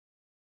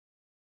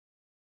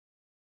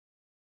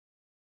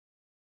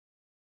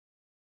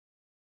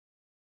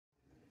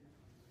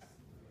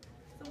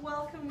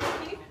Welcome,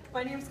 Nikki.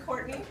 My name's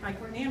Courtney. Hi,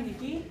 Courtney. I'm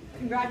Nikki.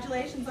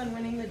 Congratulations on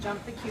winning the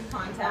Jump the Queue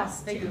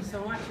contest. Thank you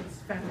so much. It's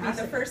Be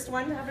fantastic. the first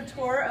one to have a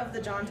tour of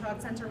the John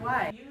Tod Centre.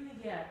 Why? You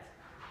get.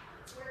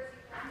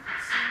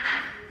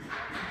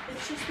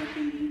 It's just what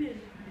they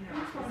needed.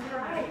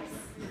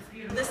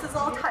 This is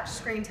all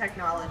touchscreen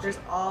technology. There's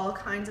all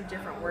kinds of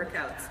different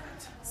workouts.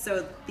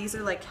 So these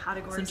are like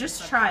categories. So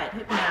just try it.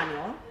 Hit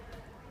manual,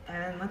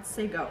 and let's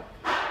say go.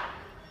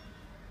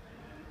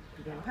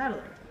 Begin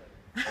paddling.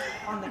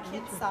 On the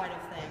kids side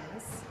of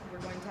things, we're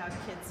going to have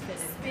kids fit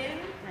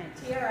in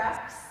spin,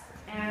 TRX,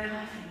 and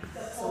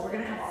So we're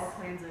gonna have all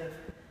kinds of like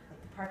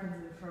the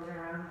Parkinson's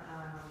program,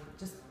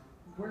 just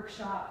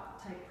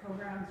workshop type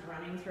programs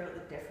running throughout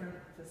the different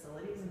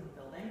facilities in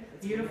the building.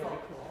 It's Beautiful.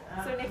 Really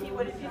cool. So Nikki,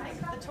 what did you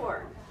think of the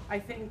tour? I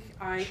think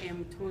I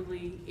am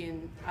totally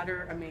in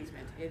utter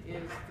amazement. It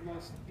is the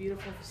most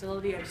beautiful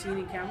facility I've seen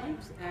in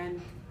Kamloops, and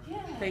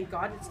thank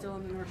God it's still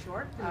on the North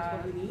Shore.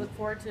 Look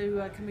forward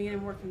to coming in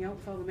and working out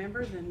with all the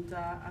members, and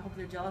I hope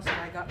they're jealous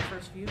that I got the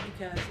first view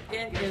because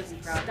it is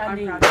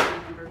stunning. I'm proud to be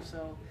a member,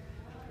 so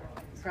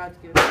proud to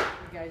give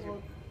you guys are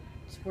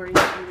supporting the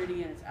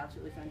community, and it's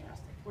absolutely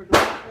fantastic. We're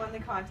glad you won the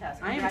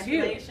contest. I am too,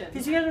 Congratulations.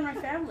 because you guys are my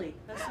family.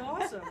 That's so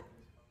awesome.